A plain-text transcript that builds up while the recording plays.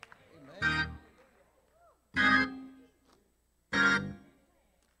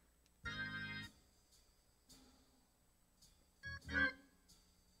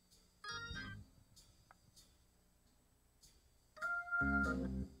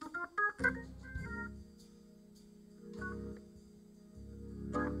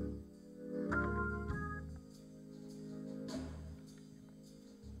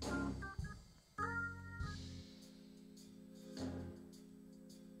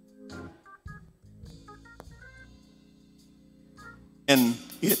And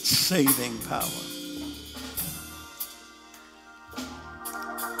its saving power.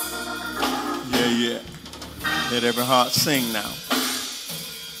 Yeah. Let every heart sing now.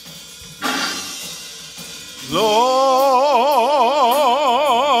 Lord,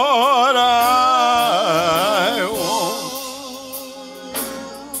 I want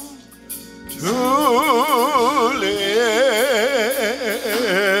to live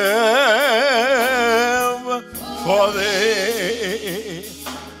for thee.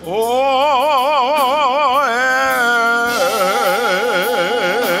 Oh,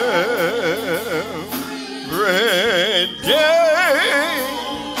 every day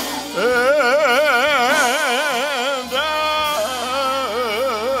and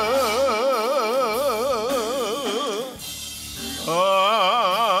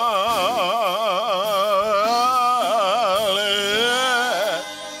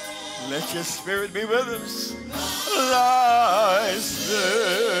let your spirit be with us. Thy spirit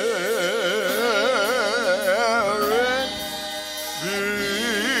be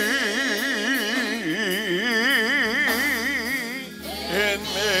in me.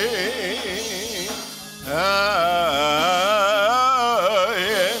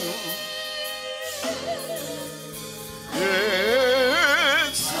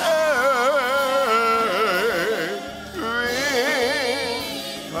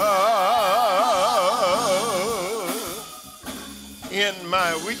 In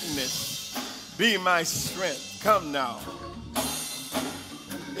my weakness, be my strength. Come now.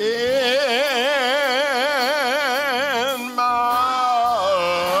 In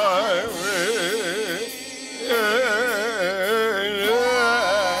my weakness,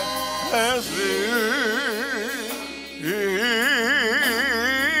 be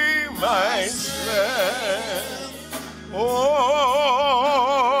my strength. Oh,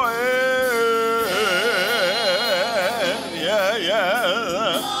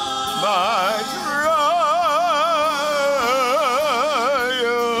 yeah. My trial,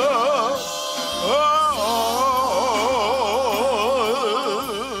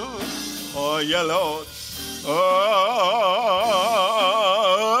 oh, yeah, Lord,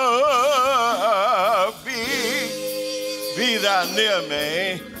 be thou near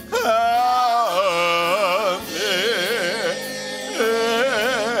me,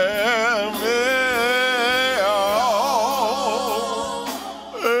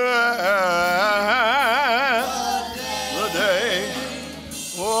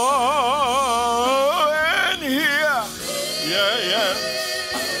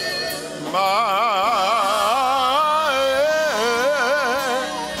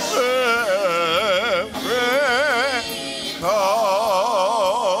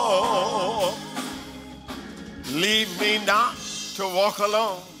 leave me not to walk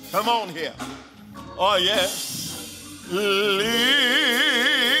alone. Come on here. Oh, yes. Leave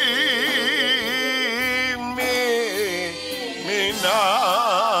me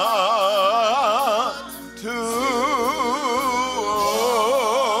not to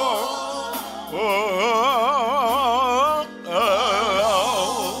walk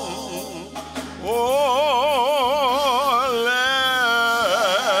alone. Oh, lest,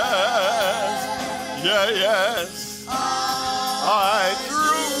 yes. I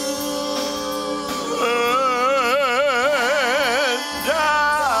droop and die.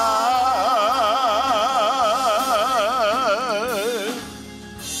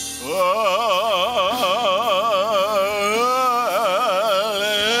 Oh,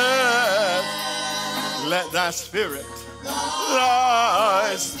 let thy spirit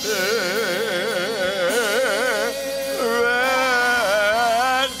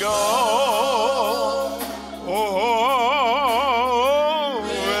go.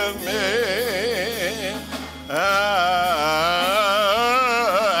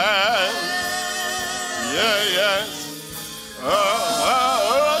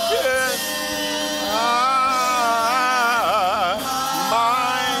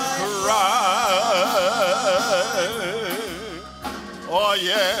 Oh,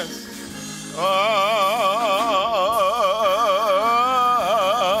 yes.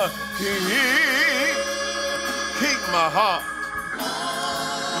 Keep my heart.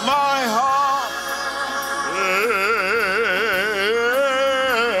 My heart.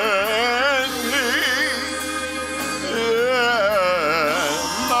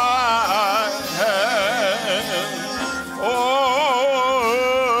 My hand. Oh,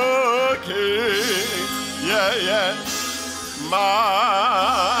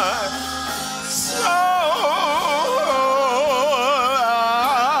 my soul.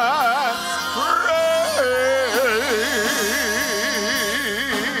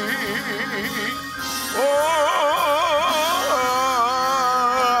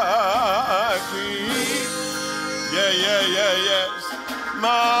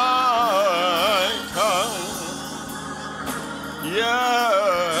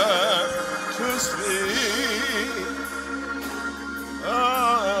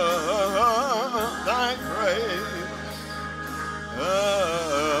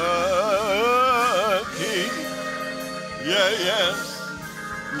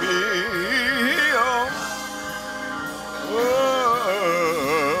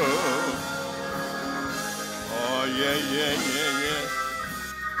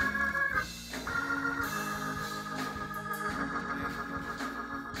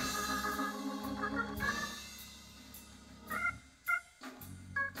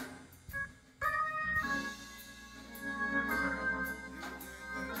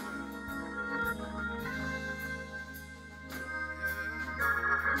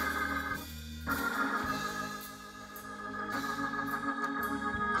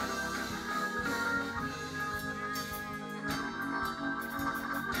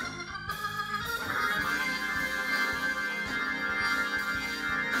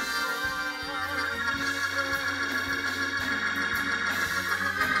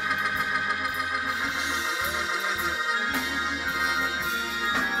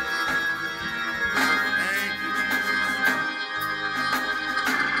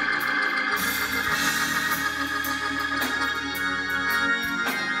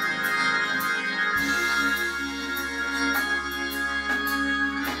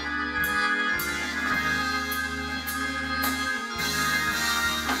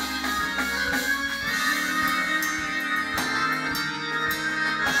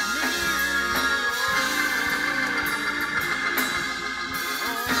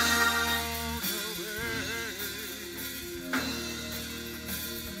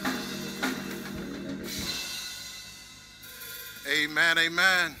 Amen,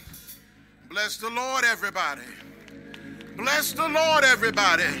 amen. Bless the Lord, everybody. Bless the Lord,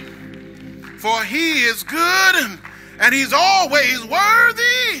 everybody. For he is good and he's always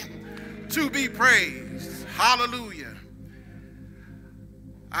worthy to be praised. Hallelujah.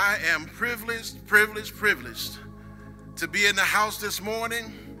 I am privileged to be in the house this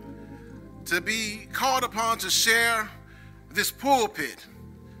morning, to be called upon to share this pulpit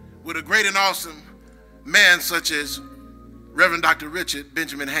with a great and awesome man such as Reverend Dr. Richard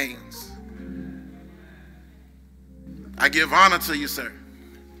Benjamin Haynes. I give honor to you, sir.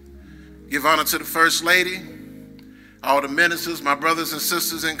 Give honor to the First Lady, all the ministers, my brothers and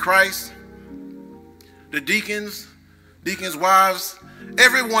sisters in Christ, the deacons, wives,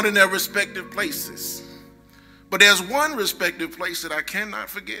 everyone in their respective places. But there's one respective place that I cannot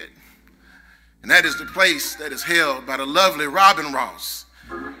forget, and that is the place that is held by the lovely Robin Ross,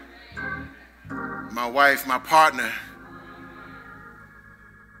 my wife, my partner.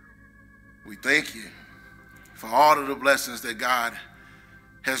 We thank you for all of the blessings that God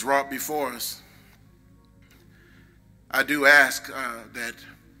has wrought before us. I do ask that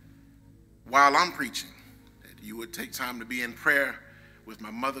while I'm preaching, that you would take time to be in prayer with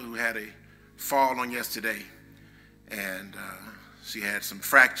my mother, who had a fall on yesterday, and she had some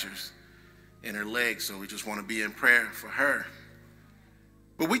fractures in her leg, so we just want to be in prayer for her.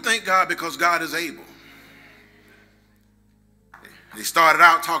 But we thank God because God is able. They started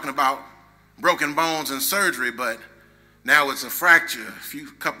out talking about broken bones and surgery, but now it's a fracture,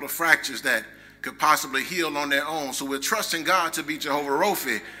 couple of fractures that could possibly heal on their own. So we're trusting God to be Jehovah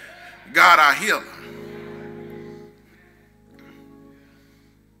Rophi, God our healer.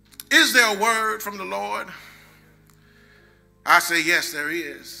 Is there a word from the Lord? I say yes, there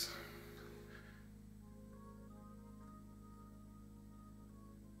is.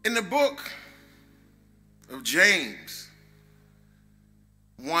 In the book of James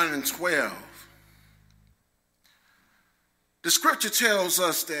 1 and 12, the scripture tells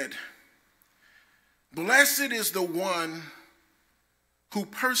us that blessed is the one who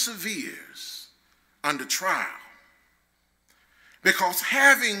perseveres under trial, because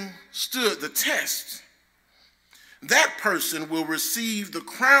having stood the test, that person will receive the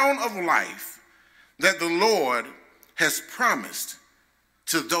crown of life that the Lord has promised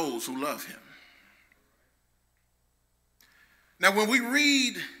to those who love him. Now, when we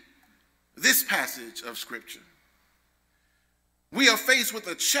read this passage of scripture, we are faced with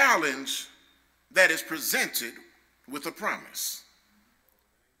a challenge that is presented with a promise.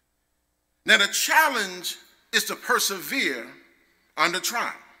 Now, the challenge is to persevere under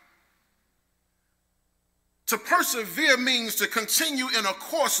trial. To persevere means to continue in a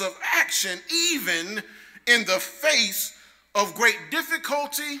course of action even in the face of great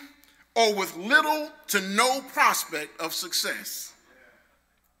difficulty or with little to no prospect of success.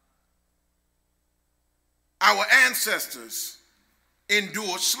 Our ancestors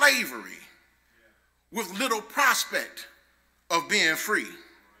endured slavery with little prospect of being free.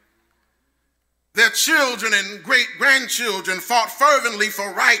 Their children and great-grandchildren fought fervently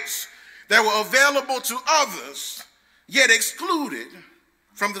for rights that were available to others, yet excluded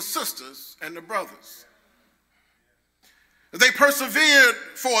from the sisters and the brothers. They persevered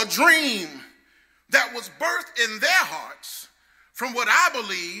for a dream that was birthed in their hearts from what I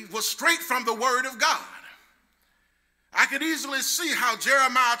believe was straight from the Word of God. I could easily see how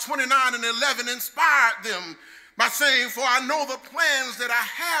Jeremiah 29:11 inspired them by saying, "For I know the plans that I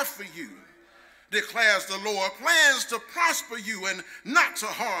have for you, declares the Lord, plans to prosper you and not to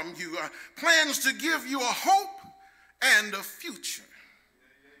harm you, plans to give you a hope and a future."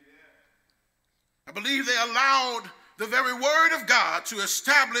 I believe they allowed the very Word of God to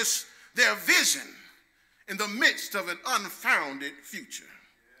establish their vision in the midst of an unfounded future.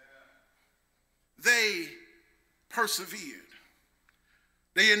 They persevered.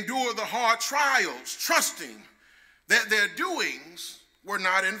 They endured the hard trials, trusting that their doings were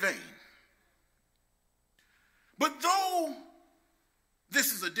not in vain. But though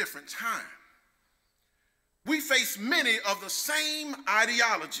this is a different time, we face many of the same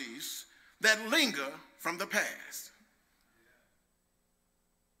ideologies that linger from the past.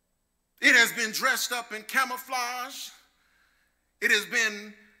 It has been dressed up in camouflage. It has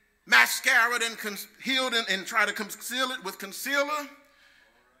been mascaraed and concealed and try to conceal it with concealer.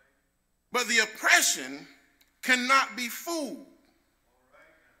 But the oppression cannot be fooled.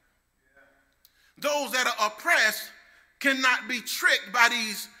 Those that are oppressed cannot be tricked by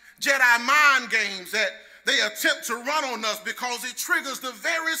these Jedi mind games that they attempt to run on us, because it triggers the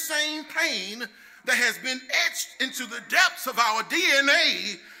very same pain that has been etched into the depths of our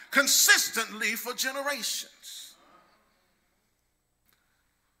DNA consistently for generations.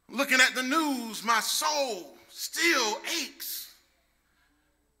 Looking at the news, my soul still aches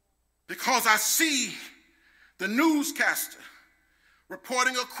because I see the newscaster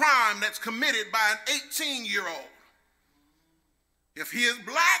reporting a crime that's committed by an 18-year-old. If he is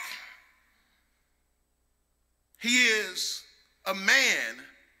black, he is a man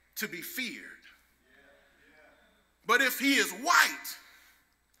to be feared. But if he is white,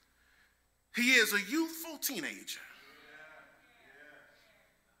 he is a youthful teenager.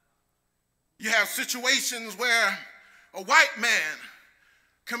 You have situations where a white man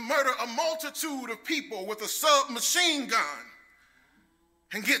can murder a multitude of people with a submachine gun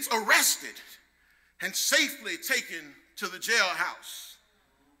and gets arrested and safely taken to the jailhouse.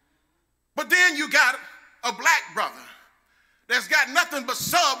 But then you got a black brother that's got nothing but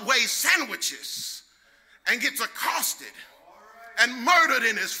Subway sandwiches and gets accosted and murdered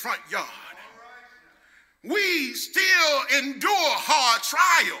in his front yard. We still endure hard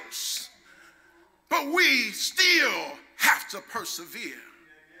trials, but we still have to persevere.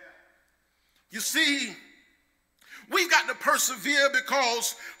 You see, we've got to persevere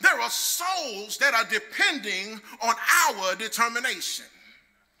because there are souls that are depending on our determination.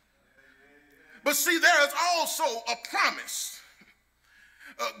 But see, there is also a promise.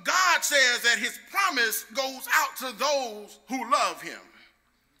 God says that his promise goes out to those who love him.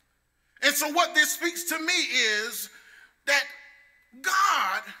 And so what this speaks to me is that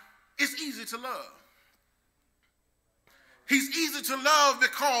God is easy to love. He's easy to love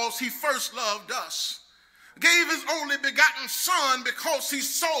because he first loved us. Gave his only begotten son because he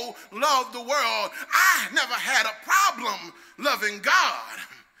so loved the world. I never had a problem loving God,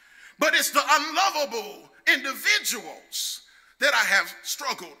 but it's the unlovable individuals that I have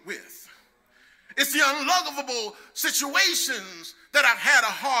struggled with. It's the unlovable situations that I've had a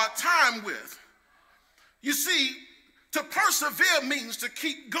hard time with. You see, to persevere means to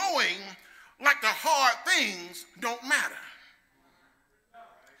keep going like the hard things don't matter.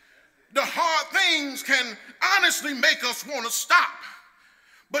 The hard things can honestly make us want to stop,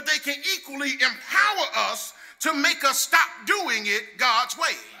 but they can equally empower us to make us stop doing it God's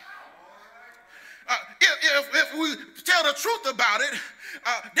way. If we tell the truth about it,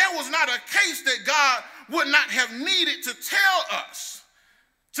 there was not a case that God would not have needed to tell us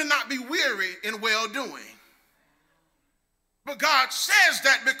to not be weary in well-doing. But God says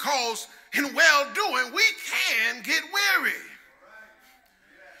that because in well-doing we can get weary.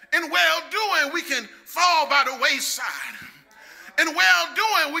 In well-doing we can fall by the wayside. In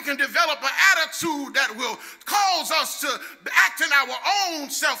well-doing, we can develop an attitude that will cause us to act in our own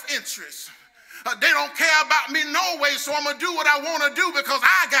self-interest. They don't care about me no way, so I'm going to do what I want to do because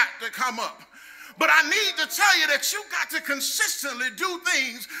I got to come up. But I need to tell you that you got to consistently do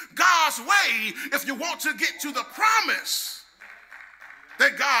things God's way if you want to get to the promise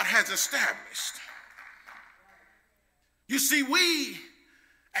that God has established. You see, we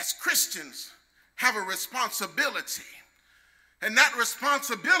as Christians have a responsibility, and that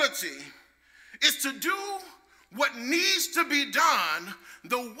responsibility is to do what needs to be done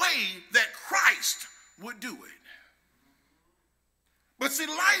the way that Christ would do it. But see,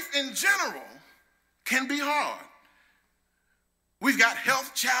 life in general can be hard. We've got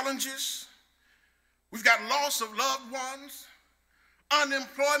health challenges. We've got loss of loved ones,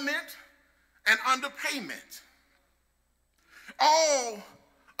 unemployment, and underpayment. All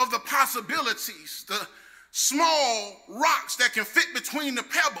of the possibilities, the small rocks that can fit between the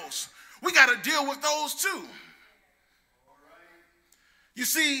pebbles, we got to deal with those too. You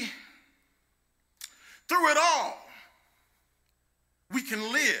see, through it all, we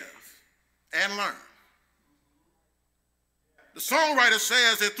can live and learn. The songwriter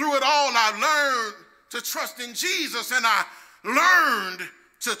says that through it all, I learned to trust in Jesus, and I learned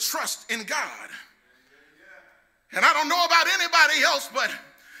to trust in God. And I don't know about anybody else, but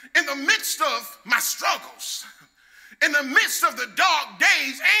in the midst of my struggles, in the midst of the dark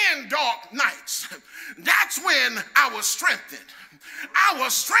days and dark nights, that's when I was strengthened. I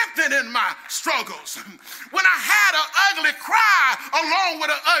was strengthened in my struggles. When I had an ugly cry along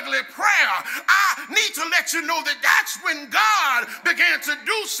with an ugly prayer, I need to let you know that that's when God began to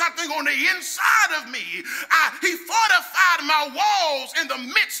do something on the inside of me. He fortified my walls in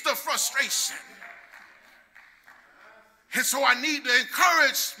the midst of frustration. And so I need to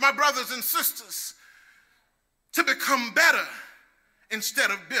encourage my brothers and sisters to become better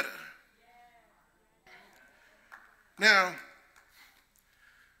instead of bitter. Now,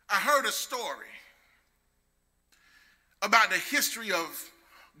 I heard a story about the history of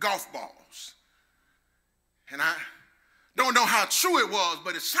golf balls. And I don't know how true it was,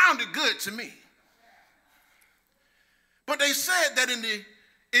 but it sounded good to me. But they said that in the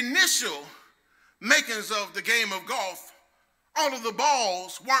initial makings of the game of golf, all of the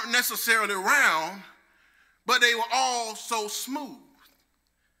balls weren't necessarily round, but they were all so smooth.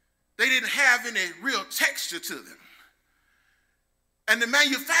 They didn't have any real texture to them. And the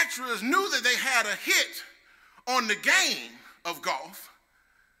manufacturers knew that they had a hit on the game of golf,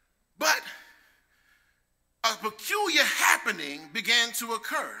 but a peculiar happening began to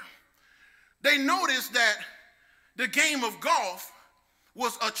occur. They noticed that the game of golf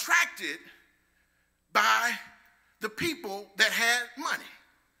was attracted by the people that had money.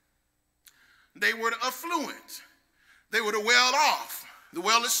 They were the affluent. They were the well-off, the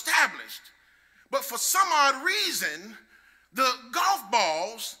well-established. But for some odd reason, the golf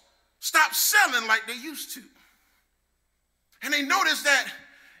balls stopped selling like they used to. And they noticed that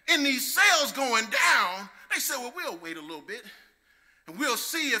in these sales going down, they said, well, we'll wait a little bit and we'll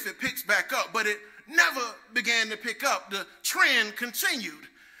see if it picks back up. But it never began to pick up. The trend continued.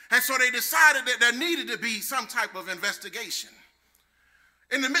 And so they decided that there needed to be some type of investigation.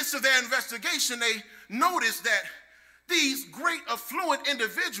 In the midst of their investigation, they noticed that these great affluent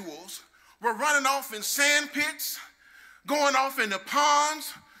individuals were running off in sand pits, going off into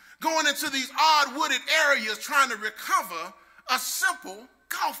ponds, going into these odd wooded areas trying to recover a simple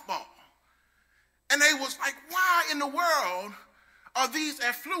golf ball. And they was like, why in the world are these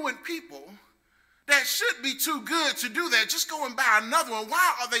affluent people that should be too good to do that just go and buy another one?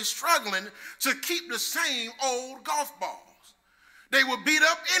 Why are they struggling to keep the same old golf balls? They were beat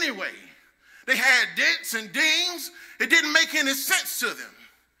up anyway. They had dents and dings. It didn't make any sense to them.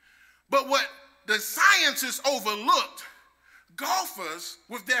 But what the scientists overlooked, golfers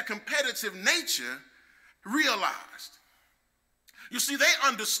with their competitive nature realized. You see, they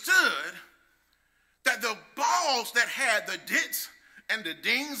understood that the balls that had the dents and the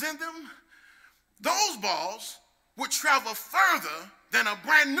dings in them, those balls would travel further than a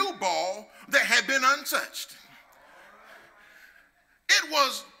brand new ball that had been untouched. It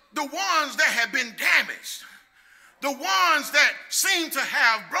was the ones that had been damaged, the ones that seemed to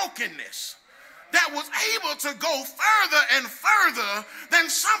have brokenness, that was able to go further and further than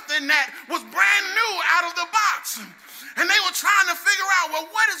something that was brand new out of the box. And they were trying to figure out, well,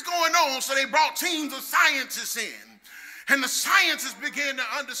 what is going on? So they brought teams of scientists in. And the scientists began to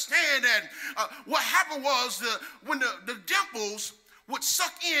understand that what happened was when the dimples would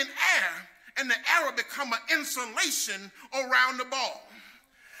suck in air, and the air would become an insulation around the ball.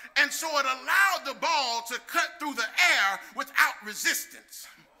 And so it allowed the ball to cut through the air without resistance.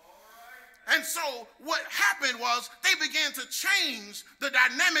 And so what happened was they began to change the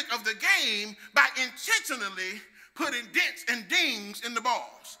dynamic of the game by intentionally putting dents and dings in the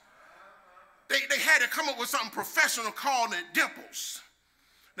balls. They had to come up with something professional called it dimples.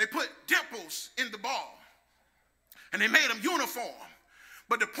 They put dimples in the ball, and they made them uniform.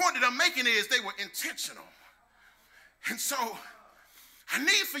 But the point that I'm making is they were intentional. And so I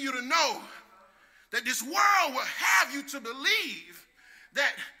need for you to know that this world will have you to believe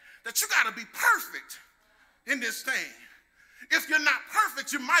that you got to be perfect in this thing. If you're not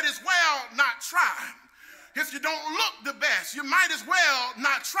perfect, you might as well not try. If you don't look the best, you might as well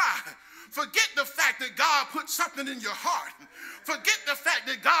not try. Forget the fact that God put something in your heart. Forget the fact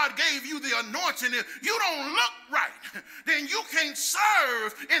that God gave you the anointing. If you don't look right, then you can't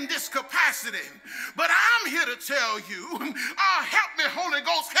serve in this capacity. But I'm here to tell you, help me, Holy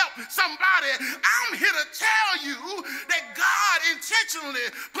Ghost, help somebody. I'm here to tell you that God intentionally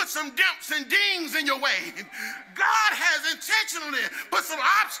put some dimps and dings in your way. God has intentionally put some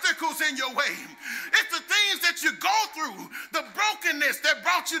obstacles in your way. It's the things that you go through, the brokenness that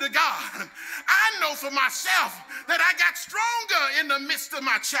brought you to God. I know for myself that I got stronger in the midst of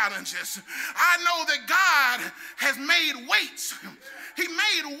my challenges. I know that God has made weights. He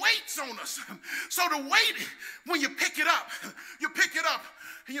made weights on us. So the weight, when you pick it up, and you pick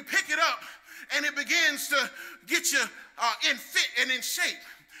it up, and it begins to get you in fit and in shape.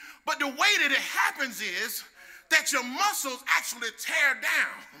 But the way that it happens is that your muscles actually tear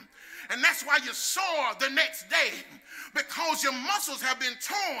down. And that's why you're sore the next day, because your muscles have been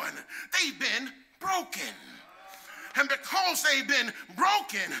torn. They've been broken. And because they've been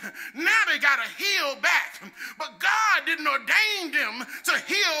broken, now they got to heal back. But God didn't ordain them to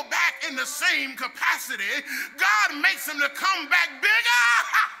heal back in the same capacity. God makes them to come back bigger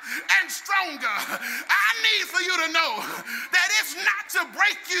and stronger. I need for you to know that it's not to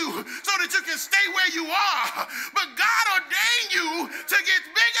break you so that you can stay where you are, but God ordained you to get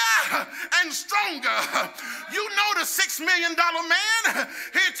bigger and stronger. You know the $6 million man?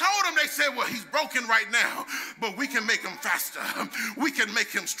 He told them, they said, well, he's broken right now, but we can make him faster. We can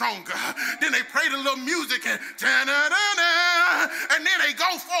make him stronger. Then they played a little music and then they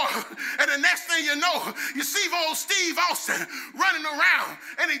go forward. And the next thing you know, you see old Steve Austin running around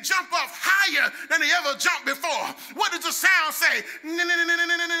and he jumped up higher than he ever jumped before. What does the sound say? I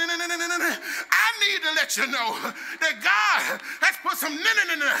need to let you know that God has put some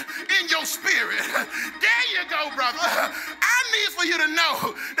in your spirit. There you go, brother. I need for you to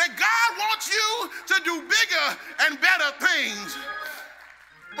know that God wants you to do bigger and better things.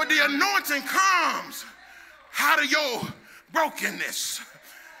 But the anointing comes out of your brokenness.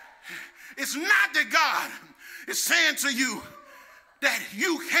 It's not that God is saying to you that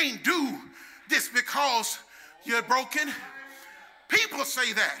you can't do this because you're broken. People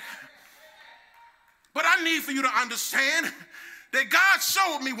say that. But I need for you to understand that God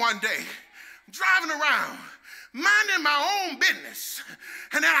showed me one day, driving around, minding my own business.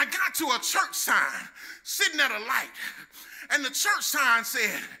 And then I got to a church sign sitting at a light. And the church sign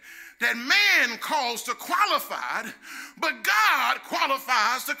said that man calls the qualified, but God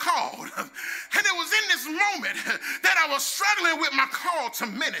qualifies the called. And it was in this moment that I was struggling with my call to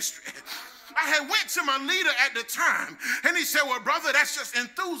ministry. I had went to my leader at the time, and he said, well, brother, that's just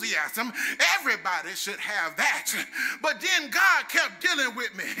enthusiasm. Everybody should have that. But then God kept dealing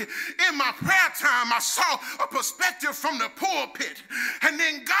with me. In my prayer time, I saw a perspective from the pulpit. And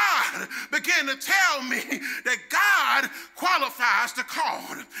then God began to tell me that God qualifies the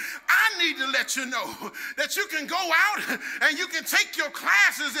called. I need to let you know that you can go out and you can take your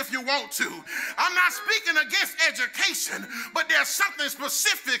classes if you want to. I'm not speaking against education, but there's something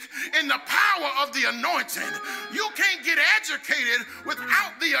specific in the power of the anointing. You can't get educated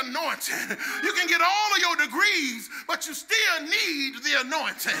without the anointing. You can get all of your degrees, but you still need the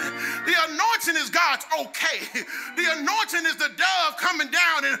anointing. The anointing is God's okay. The anointing is the dove coming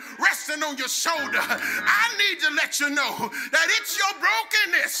down and resting on your shoulder. I need to let you know that it's your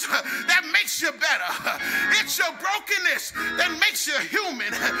brokenness that makes you better. It's your brokenness that makes you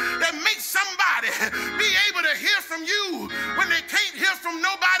human, that makes somebody be able to hear from you when they can't hear from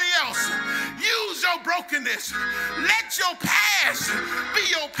nobody else. Use your brokenness. Let your past be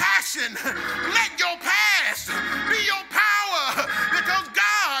your passion. Let your past be your power, because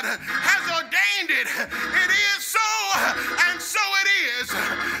God has ordained it. It is so, and so it is.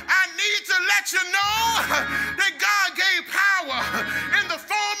 I need to let you know that God gave power in the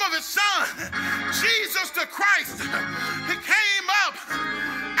form of his son, Jesus the Christ. He came up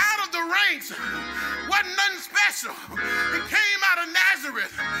out of the ranks. What wasn't nothing special. He came out of Nazareth.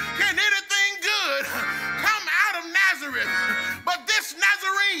 Can anything good come out of Nazareth? But this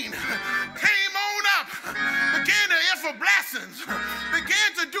Nazarene came on up, began to offer blessings, began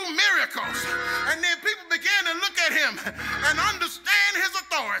to do miracles, and then people began to look at him and understand his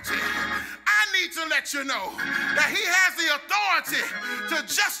authority. I need to let you know that he has the authority to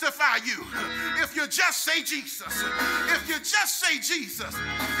justify you if you just say Jesus. If you just say Jesus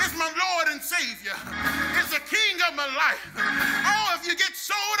is my Lord and Savior, is the King of my life. Oh, if you get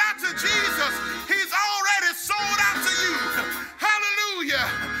sold out to Jesus, he's already sold out to you. Hallelujah.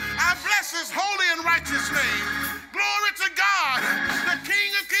 I bless his holy and righteous name. Glory to God, the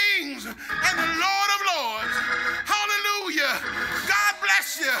King of kings and the Lord of lords. Hallelujah. God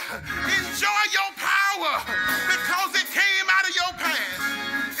bless you. Enjoy your power because it came out of your past.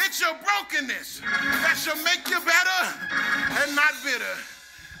 It's your brokenness that shall make you better and not bitter.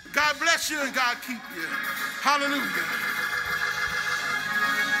 God bless you and God keep you. Hallelujah.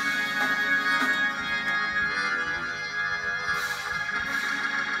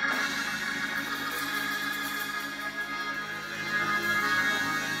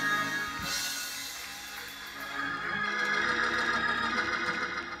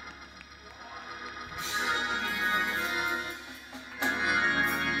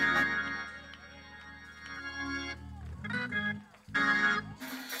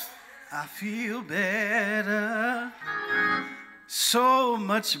 I feel better, so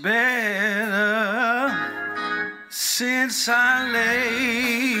much better, since I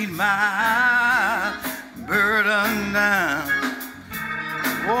laid my burden down.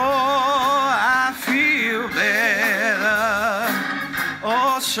 Oh, I feel better,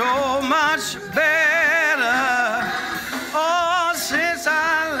 oh, so much better, oh, since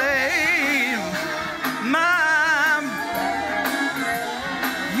I laid my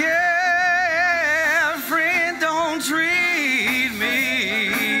treat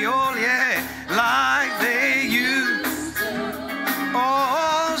me, oh yeah, like they used.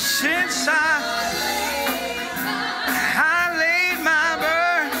 Oh, since I laid my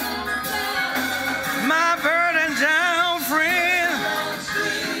burden down, friend.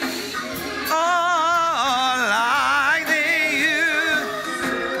 Oh, like they used.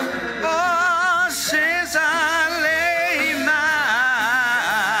 Oh, since I laid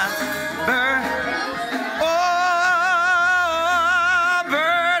my burden.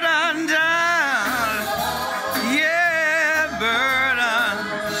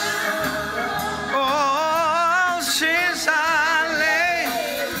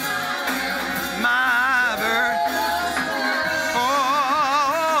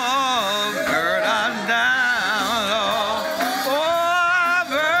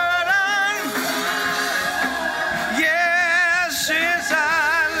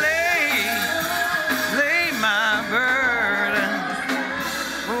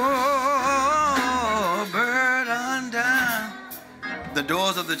 The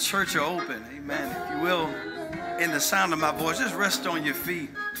doors of the church are open. Amen. If you will, in the sound of my voice, just rest on your feet.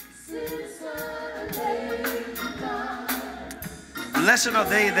 Blessed are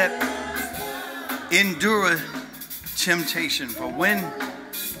they that endure temptation, for when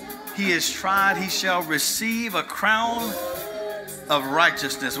he is tried, he shall receive a crown of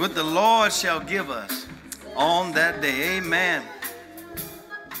righteousness, which the Lord shall give us on that day. Amen.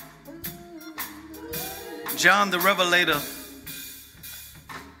 John the Revelator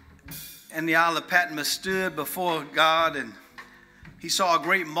and the Isle of Patmos stood before God, and he saw a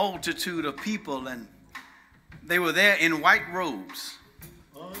great multitude of people, and they were there in white robes.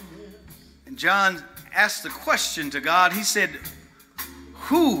 And John asked the question to God. He said,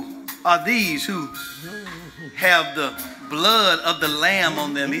 who are these who have the blood of the Lamb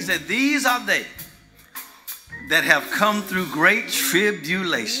on them? He said, these are they that have come through great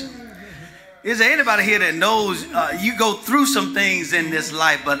tribulation. Is there anybody here that knows you go through some things in this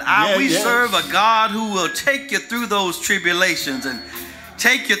life, but we serve a God who will take you through those tribulations and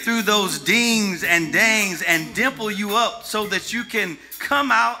take you through those dings and dangs and dimple you up so that you can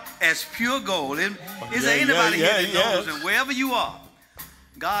come out as pure gold. Is there anybody here that knows that wherever you are,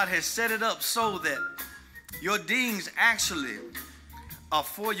 God has set it up so that your dings actually are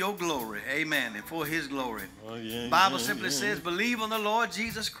for your glory. Amen. And for his glory. Bible simply says, believe on the Lord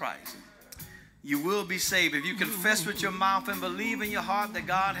Jesus Christ. You will be saved. If you confess with your mouth and believe in your heart that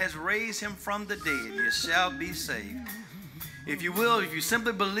God has raised him from the dead, you shall be saved. If you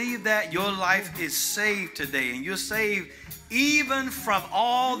simply believe that, your life is saved today. And you're saved even from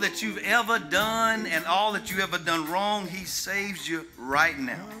all that you've ever done and all that you've ever done wrong. He saves you right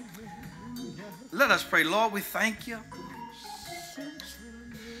now. Let us pray. Lord, we thank you.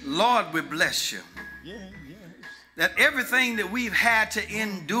 Lord, we bless you. that everything that we've had to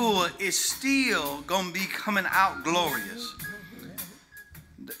endure is still going to be coming out glorious.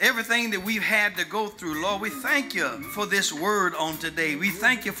 Everything that we've had to go through, Lord, we thank you for this word on today. We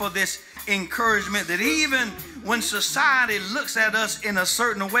thank you for this encouragement that even when society looks at us in a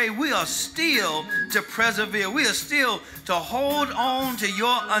certain way, we are still to persevere. We are still to hold on to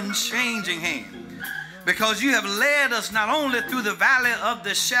your unchanging hand. Because you have led us not only through the valley of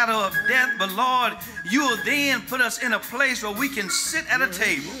the shadow of death, but Lord, you will then put us in a place where we can sit at a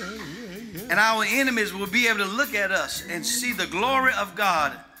table and our enemies will be able to look at us and see the glory of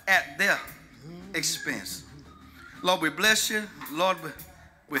God at their expense. Lord, we bless you. Lord,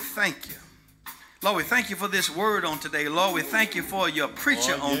 we thank you. Lord, we thank you for this word on today. Lord, we thank you for your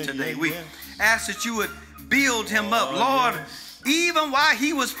preacher on today. We ask that you would build him up. Lord, even while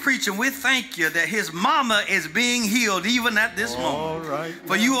he was preaching, we thank you that his mama is being healed even at this moment.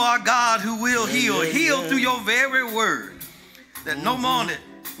 For you are God who will heal. Heal through your very word. That no more that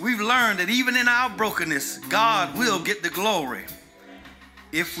we've learned that even in our brokenness, God will get the glory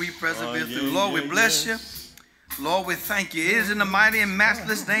if we persevere through. Lord, we bless you. Lord, we thank you. It is in the mighty and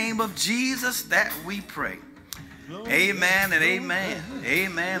matchless name of Jesus that we pray. Amen and amen.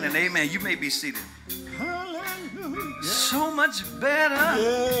 Amen and amen. You may be seated. So much better,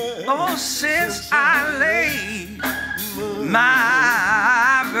 oh, since I laid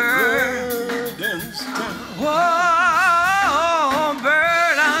my burdens down. Whoa,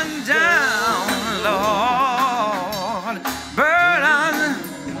 burden down, Lord, burden.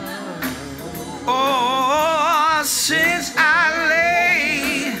 Oh, since I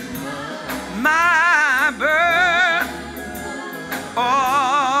laid my burden,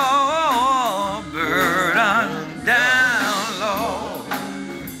 oh, burden down, Lord,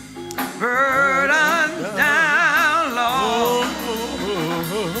 burden down, Lord,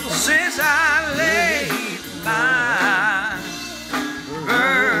 since I laid my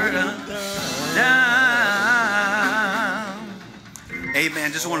burden down.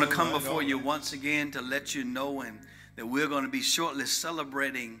 Amen. Just want to come before you once again to let you know that we're going to be shortly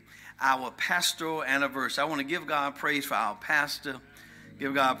celebrating our pastoral anniversary. I want to give God praise for our pastor.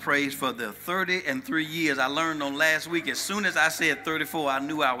 Give God praise for the 33 years. I learned on last week, as soon as I said 34, I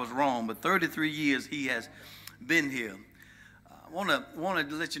knew I was wrong. But 33 years he has been here. I want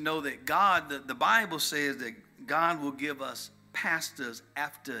to let you know that God, the Bible says that God will give us pastors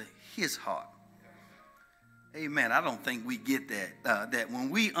after his heart. Amen. I don't think we get that. That when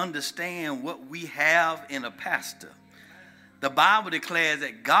we understand what we have in a pastor, the Bible declares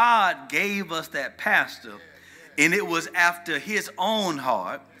that God gave us that pastor, and it was after his own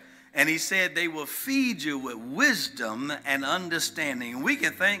heart. And he said they will feed you with wisdom and understanding. And we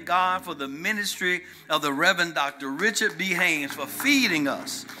can thank God for the ministry of the Reverend Dr. Richard B. Haynes for feeding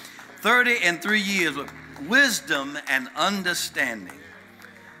us 33 years with wisdom and understanding.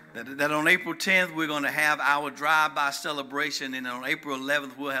 That on April 10th, we're going to have our drive-by celebration. And on April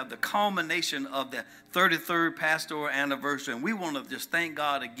 11th, we'll have the culmination of the 33rd pastoral anniversary. And we want to just thank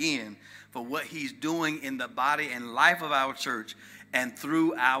God again for what he's doing in the body and life of our church and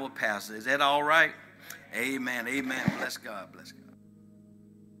through our pastor. Is that all right? Amen. Amen. Bless God. Bless God.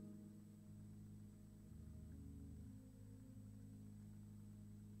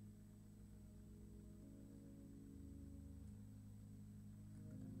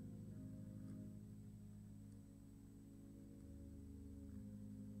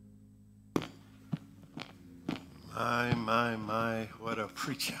 My, what a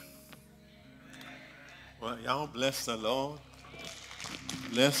preacher. Well, y'all bless the Lord.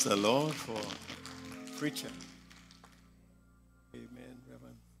 Bless the Lord for preacher. Amen,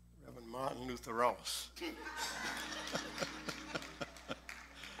 Reverend Martin Luther Ross.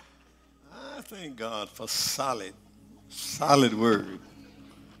 I thank God for solid word.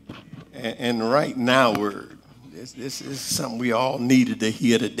 And right now word. This is something we all needed to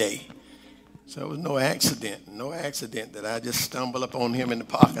hear today. So it was no accident that I just stumbled upon him in the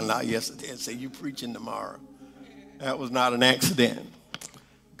parking lot yesterday and said, you preaching tomorrow. That was not an accident.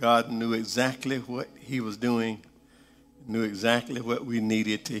 God knew exactly what he was doing, knew exactly what we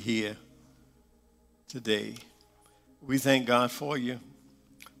needed to hear today. We thank God for you,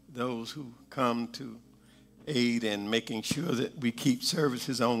 those who come to aid in making sure that we keep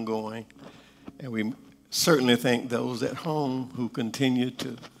services ongoing. And we certainly thank those at home who continue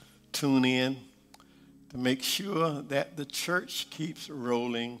to tune in to make sure that the church keeps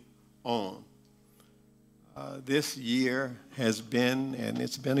rolling on. This year has been, and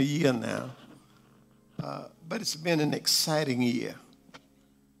it's been a year now, but it's been an exciting year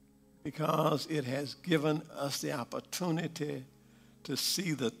because it has given us the opportunity to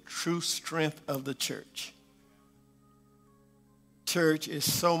see the true strength of the church. Church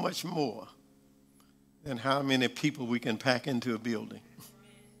is so much more than how many people we can pack into a building.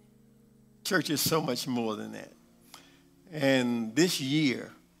 Church is so much more than that. And this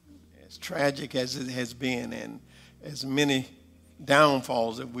year, as tragic as it has been, and as many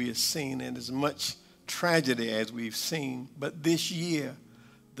downfalls that we have seen, and as much tragedy as we've seen, but this year,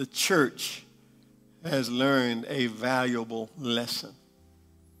 the church has learned a valuable lesson.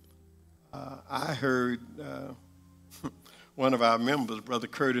 I heard one of our members, Brother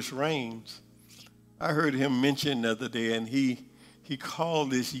Curtis Raines, I heard him mention the other day, and he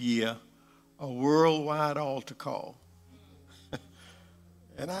called this year a worldwide altar call.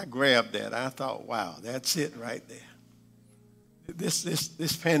 And I grabbed that. I thought, wow, that's it right there.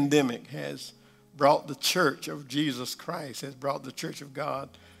 This pandemic has brought the church of Jesus Christ, has brought the church of God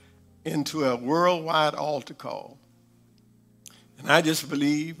into a worldwide altar call. And I just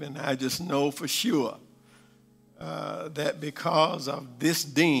believe and I just know for sure that because of this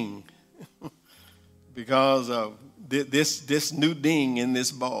ding, because of this new ding in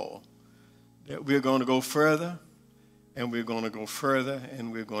this ball, that we're going to go further, and we're going to go further,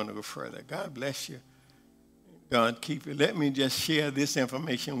 and we're going to go further. God bless you. God keep you. Let me just share this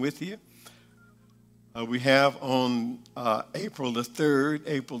information with you. We have on April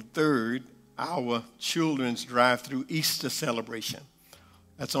 3rd, our children's drive-through Easter celebration.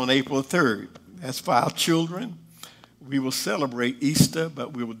 That's on April 3rd. That's for our children. We will celebrate Easter,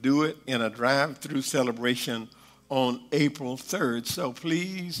 but we will do it in a drive-through celebration on April 3rd. So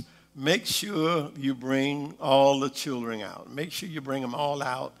please make sure you bring all the children out. Make sure you bring them all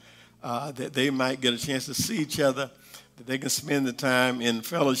out, that they might get a chance to see each other, that they can spend the time in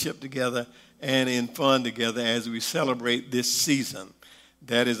fellowship together and in fun together as we celebrate this season.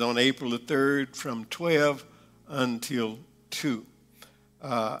 That is on April the 3rd from 12 until 2.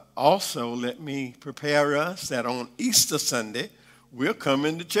 Also, let me prepare us that on Easter Sunday, we're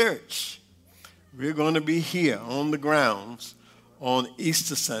coming to church. We're going to be here on the grounds on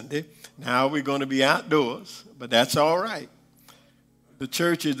Easter Sunday. Now we're going to be outdoors, but that's all right. The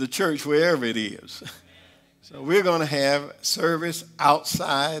church is the church wherever it is. So we're going to have service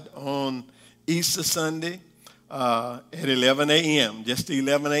outside on Easter Sunday at 11 a.m., just the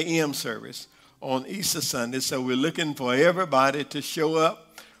 11 a.m. service on Easter Sunday. So we're looking for everybody to show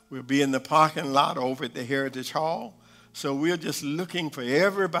up. We'll be in the parking lot over at the Heritage Hall. So we're just looking for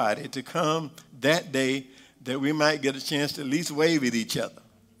everybody to come that day, that we might get a chance to at least wave at each other.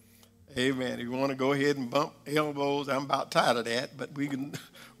 Amen. If you want to go ahead and bump elbows, I'm about tired of that, but we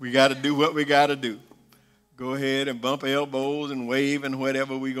got to do what we got to do. Go ahead and bump elbows and wave and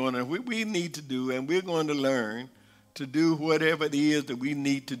whatever we need to do, and we're going to learn to do whatever it is that we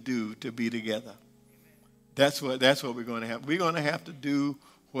need to do to be together. That's what we're going to have. We're going to have to do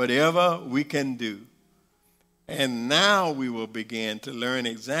whatever we can do. And now we will begin to learn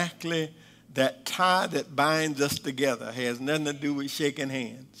exactly that tie that binds us together has nothing to do with shaking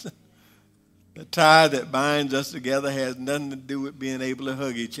hands. The tie that binds us together has nothing to do with being able to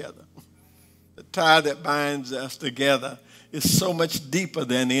hug each other. The tie that binds us together is so much deeper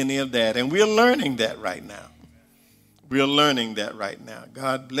than any of that. And we're learning that right now. We're learning that right now.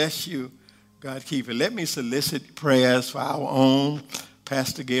 God bless you. God keep you. Let me solicit prayers for our own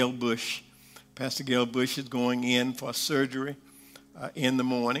Pastor Gail Bush. Pastor Gail Bush is going in for surgery in the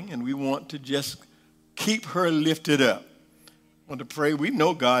morning, and we want to just keep her lifted up. Want to pray. We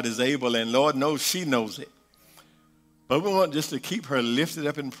know God is able, and Lord knows she knows it. But we want just to keep her lifted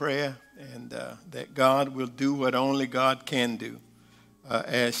up in prayer, and that God will do what only God can do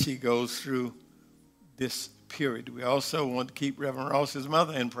as she goes through this period. We also want to keep Reverend Ross's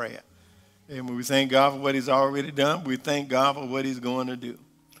mother in prayer. And we thank God for what he's already done. We thank God for what he's going to do.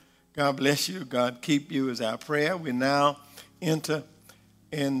 God bless you. God keep you is our prayer. We now enter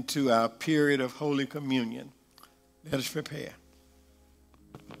into our period of Holy Communion. Let us prepare.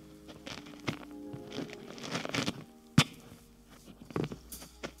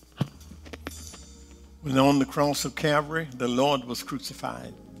 When on the cross of Calvary, the Lord was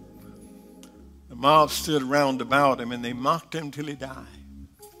crucified. The mob stood round about him, and they mocked him till he died.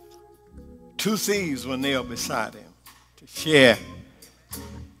 2 thieves were nailed beside him to share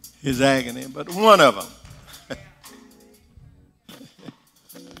his agony, but one of them,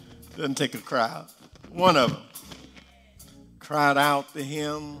 doesn't take a crowd, one of them cried out to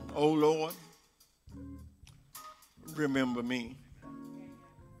him, "O Lord, remember me."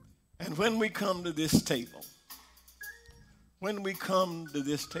 And when we come to this table,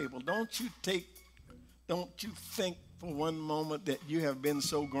 don't you think for one moment that you have been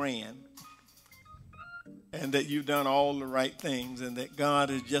so grand and that you've done all the right things, and that God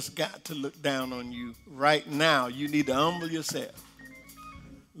has just got to look down on you right now. You need to humble yourself.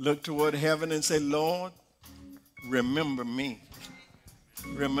 Look toward heaven and say, Lord, remember me.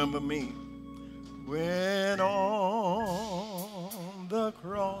 Remember me. When on the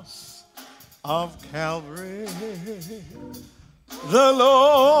cross of Calvary, the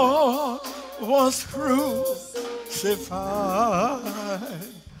Lord was crucified.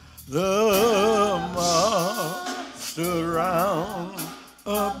 The mob stood round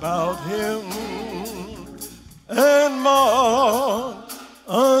about him and mourned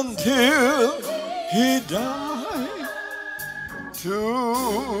until he died.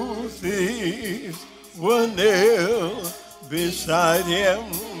 2 thieves were nailed beside him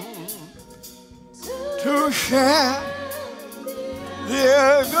to share the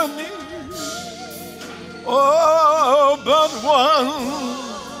agony. Oh, but one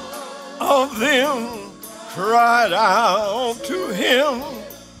of them cried out to him,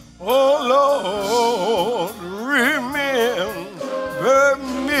 oh Lord, remember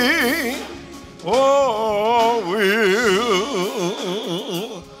me. Oh, will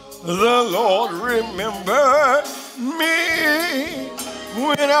the Lord remember me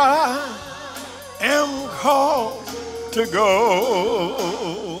when I am called to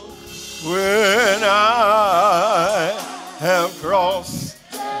go? When I have crossed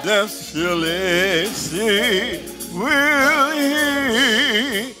the surely sea, will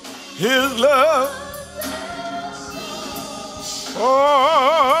he his love?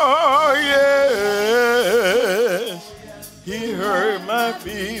 Oh, yes, he heard my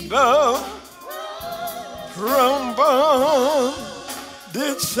feeble from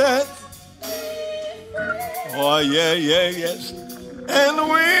bondage set. Oh, yeah, yes. And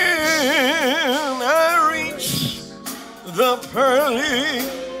when I reach the pearly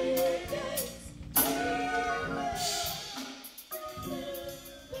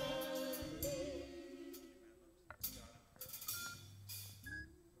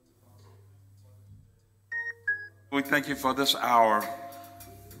we thank you for this hour.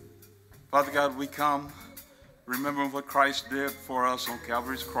 Father God, we come remembering what Christ did for us on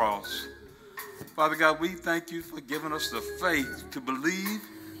Calvary's cross. Father God, we thank you for giving us the faith to believe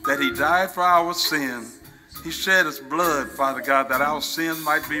that he died for our sin. He shed his blood, Father God, that our sin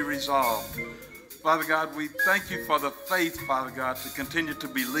might be resolved. Father God, we thank you for the faith, Father God, to continue to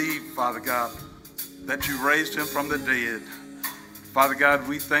believe, Father God, that you raised him from the dead. Father God,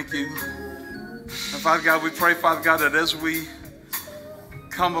 we thank you. And Father God, we pray, Father God, that as we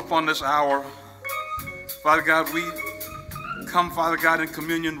come upon this hour, Father God, we come, Father God, in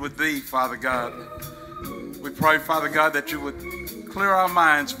communion with thee, Father God. We pray, Father God, that you would clear our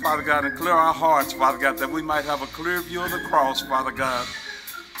minds, Father God, and clear our hearts, Father God, that we might have a clear view of the cross, Father God.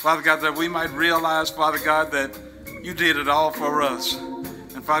 Father God, that we might realize, Father God, that you did it all for us.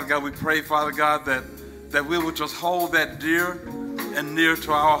 And Father God, we pray, Father God, that we would just hold that dear and near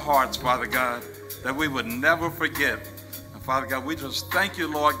to our hearts, Father God, that we would never forget. And Father God, we just thank you,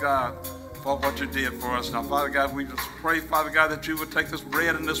 Lord God, for what you did for us. Now, Father God, we just pray, Father God, that you would take this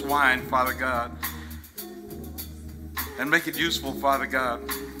bread and this wine, Father God, and make it useful, Father God,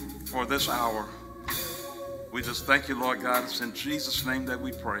 for this hour. We just thank you, Lord God. It's in Jesus' name that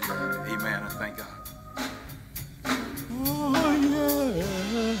we pray. Amen, and thank God. Oh,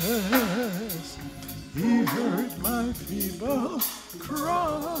 yes, he heard my feeble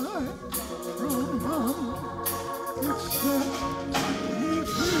cry from bondage set me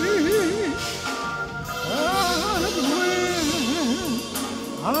free. And when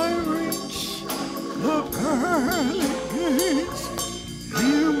I reach the pearly gates,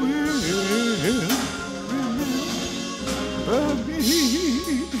 he will remember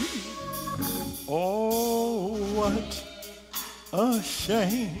me. Oh, what a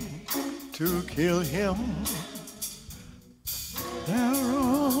shame to kill him there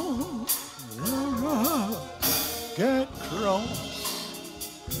on the rugged cross.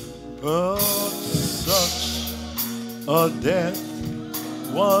 But such a death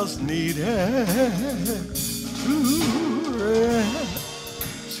was needed to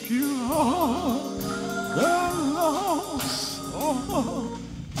rescue all the lost. Oh,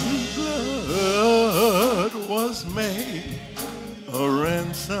 his blood was made a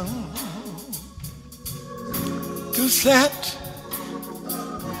ransom to set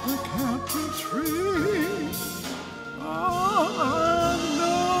the captive free. Oh, I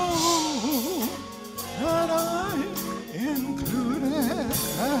know that I'm included,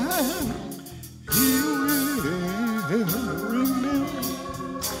 and he will remember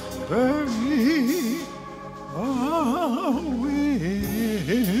me. Oh,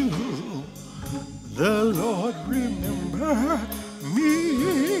 will the Lord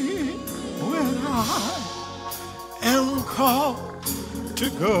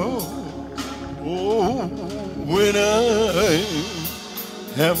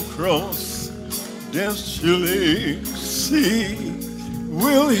have crossed death's chilly sea,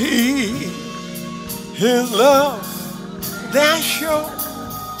 will he his love that show?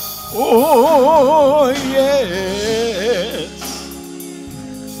 Oh, yes.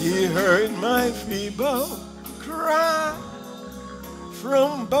 He heard my feeble cry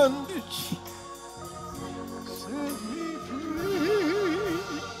from bondage, set me free.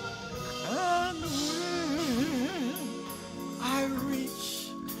 And when I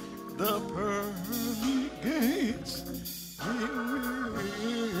reach the pearly gates, he will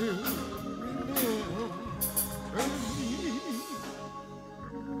remember me.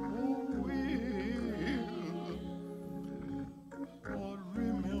 Lord,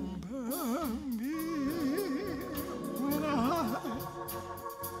 remember me when I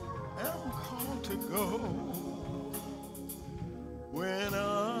am called to go, when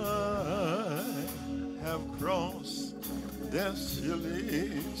I have crossed death's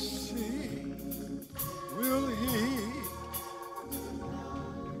chilly sea, will he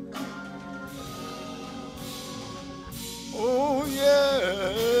oh yes,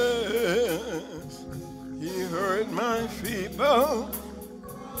 he heard my feeble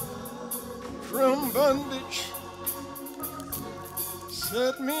from bondage,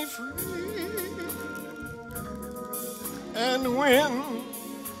 set me free. And when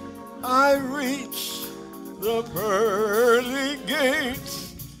I reach the pearly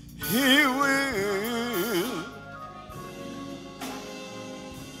gates, he will.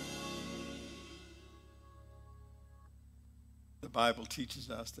 The Bible teaches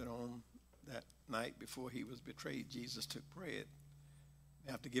us that on that night before he was betrayed, Jesus took bread.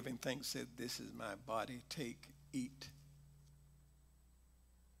 After giving thanks, said, "This is my body, take, eat."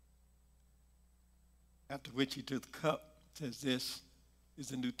 After which he took the cup, says, "This is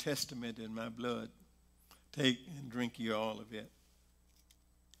the New Testament in my blood. Take and drink ye all of it."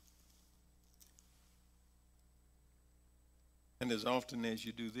 And as often as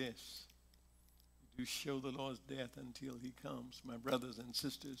you do this, you do show the Lord's death until he comes. My brothers and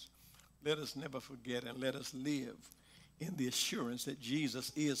sisters, let us never forget and let us live in the assurance that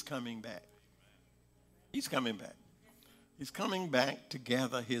Jesus is coming back. He's coming back. He's coming back to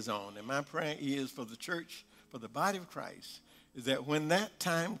gather his own. And my prayer is for the church, for the body of Christ, is that when that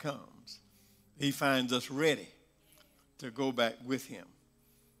time comes, he finds us ready to go back with him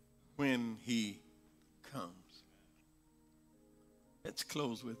when he comes. Let's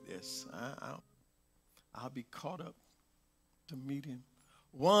close with this. I'll be caught up to meet him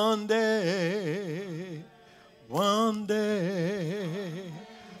one day. One day,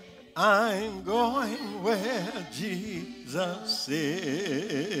 I'm going where Jesus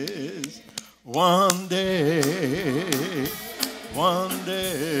is. One day,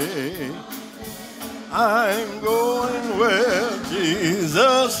 I'm going where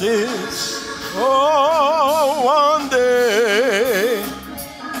Jesus is. Oh, one day,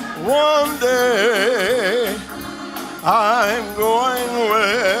 I'm going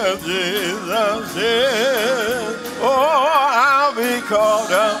where Jesus is. Oh, I'll be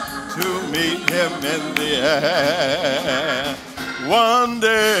called up to meet him in the air. One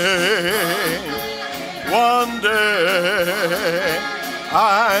day,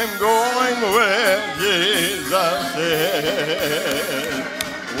 I'm going where Jesus is.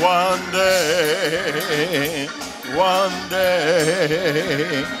 One day,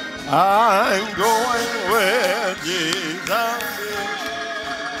 I'm going where Jesus is.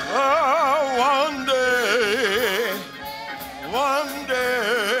 Oh, one day,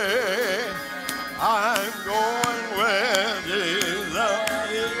 I'm going where Jesus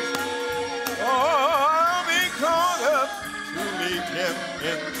is. Oh, I'll be caught up to meet him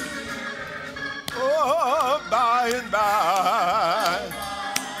in. Oh, by and by,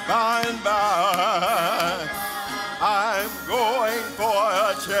 I'm going for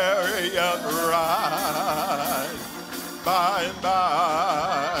a chariot ride. By and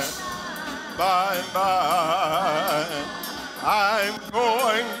by, I'm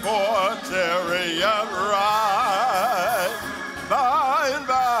going for a chariot ride. By and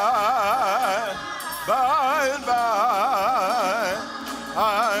by,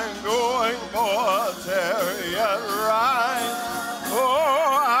 I'm going for a chariot ride.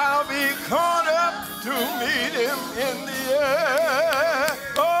 Oh, I'll be caught up to meet him in the air.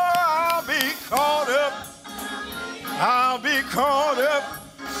 Oh, I'll be caught up.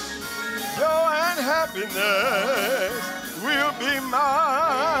 Joy and happiness will be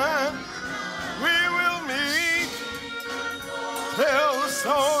mine. We will meet, tell the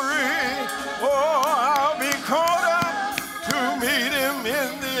story. Oh, I'll be caught up to meet him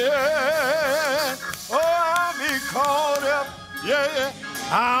in the air. Oh, I'll be caught up, yeah.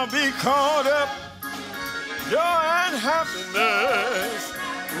 I'll be caught up. Joy and happiness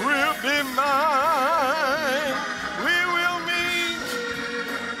will be mine. We will meet,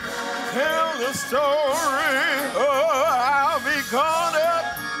 tell the story. Oh, I'll be caught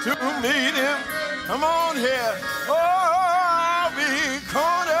up to meet him. Come on here. Oh, I'll be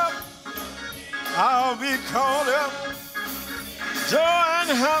caught up. I'll be caught up. Joy and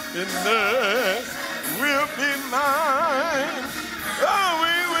happiness will be mine. Oh,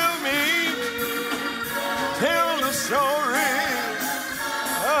 we will meet, tell the story.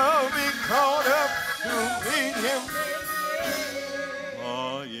 I'll be caught up to meet him.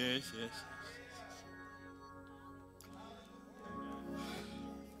 Oh, yes, yes, yes.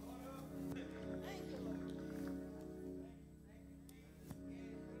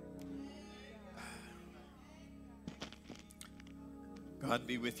 God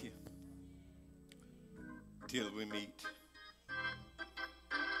be with you till we meet.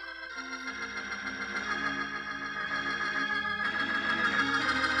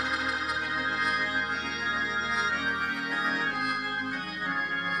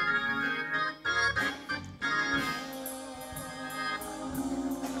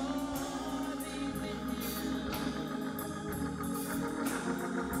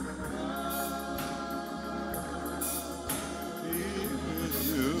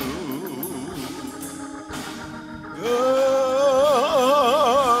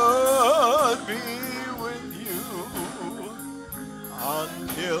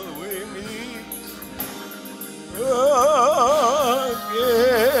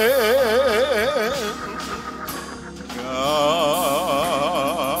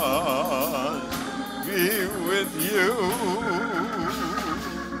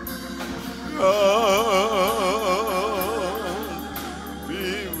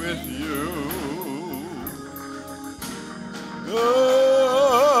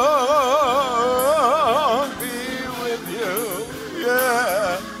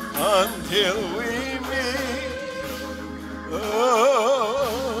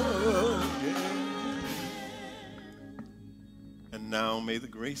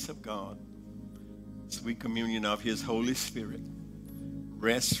 Of God, sweet communion of his Holy Spirit,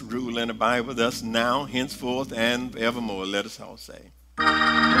 rest, rule, and abide with us now, henceforth, and forevermore. Let us all say,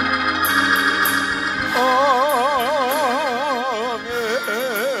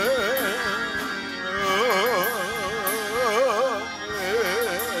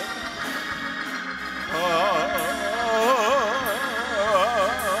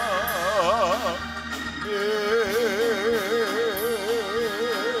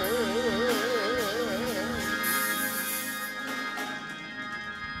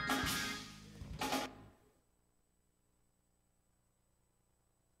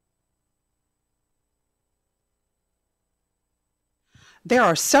 There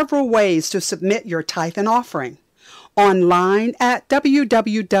are several ways to submit your tithe and offering. Online at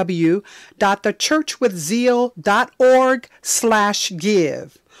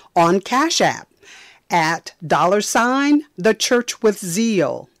www.thechurchwithzeal.org/give. On Cash App at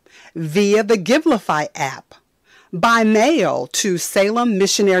 $TheChurchWithZeal. Via the Givelify app. By mail to Salem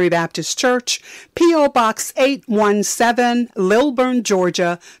Missionary Baptist Church, P.O. Box 817, Lilburn,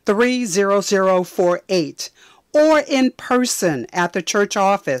 Georgia 30048. Or in person at the church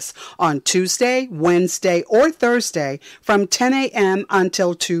office on Tuesday, Wednesday, or Thursday from 10 a.m.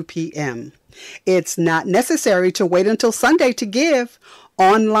 until 2 p.m. It's not necessary to wait until Sunday to give.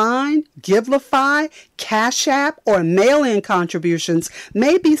 Online, Givelify, Cash App, or mail-in contributions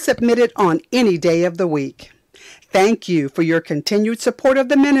may be submitted on any day of the week. Thank you for your continued support of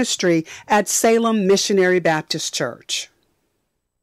the ministry at Salem Missionary Baptist Church.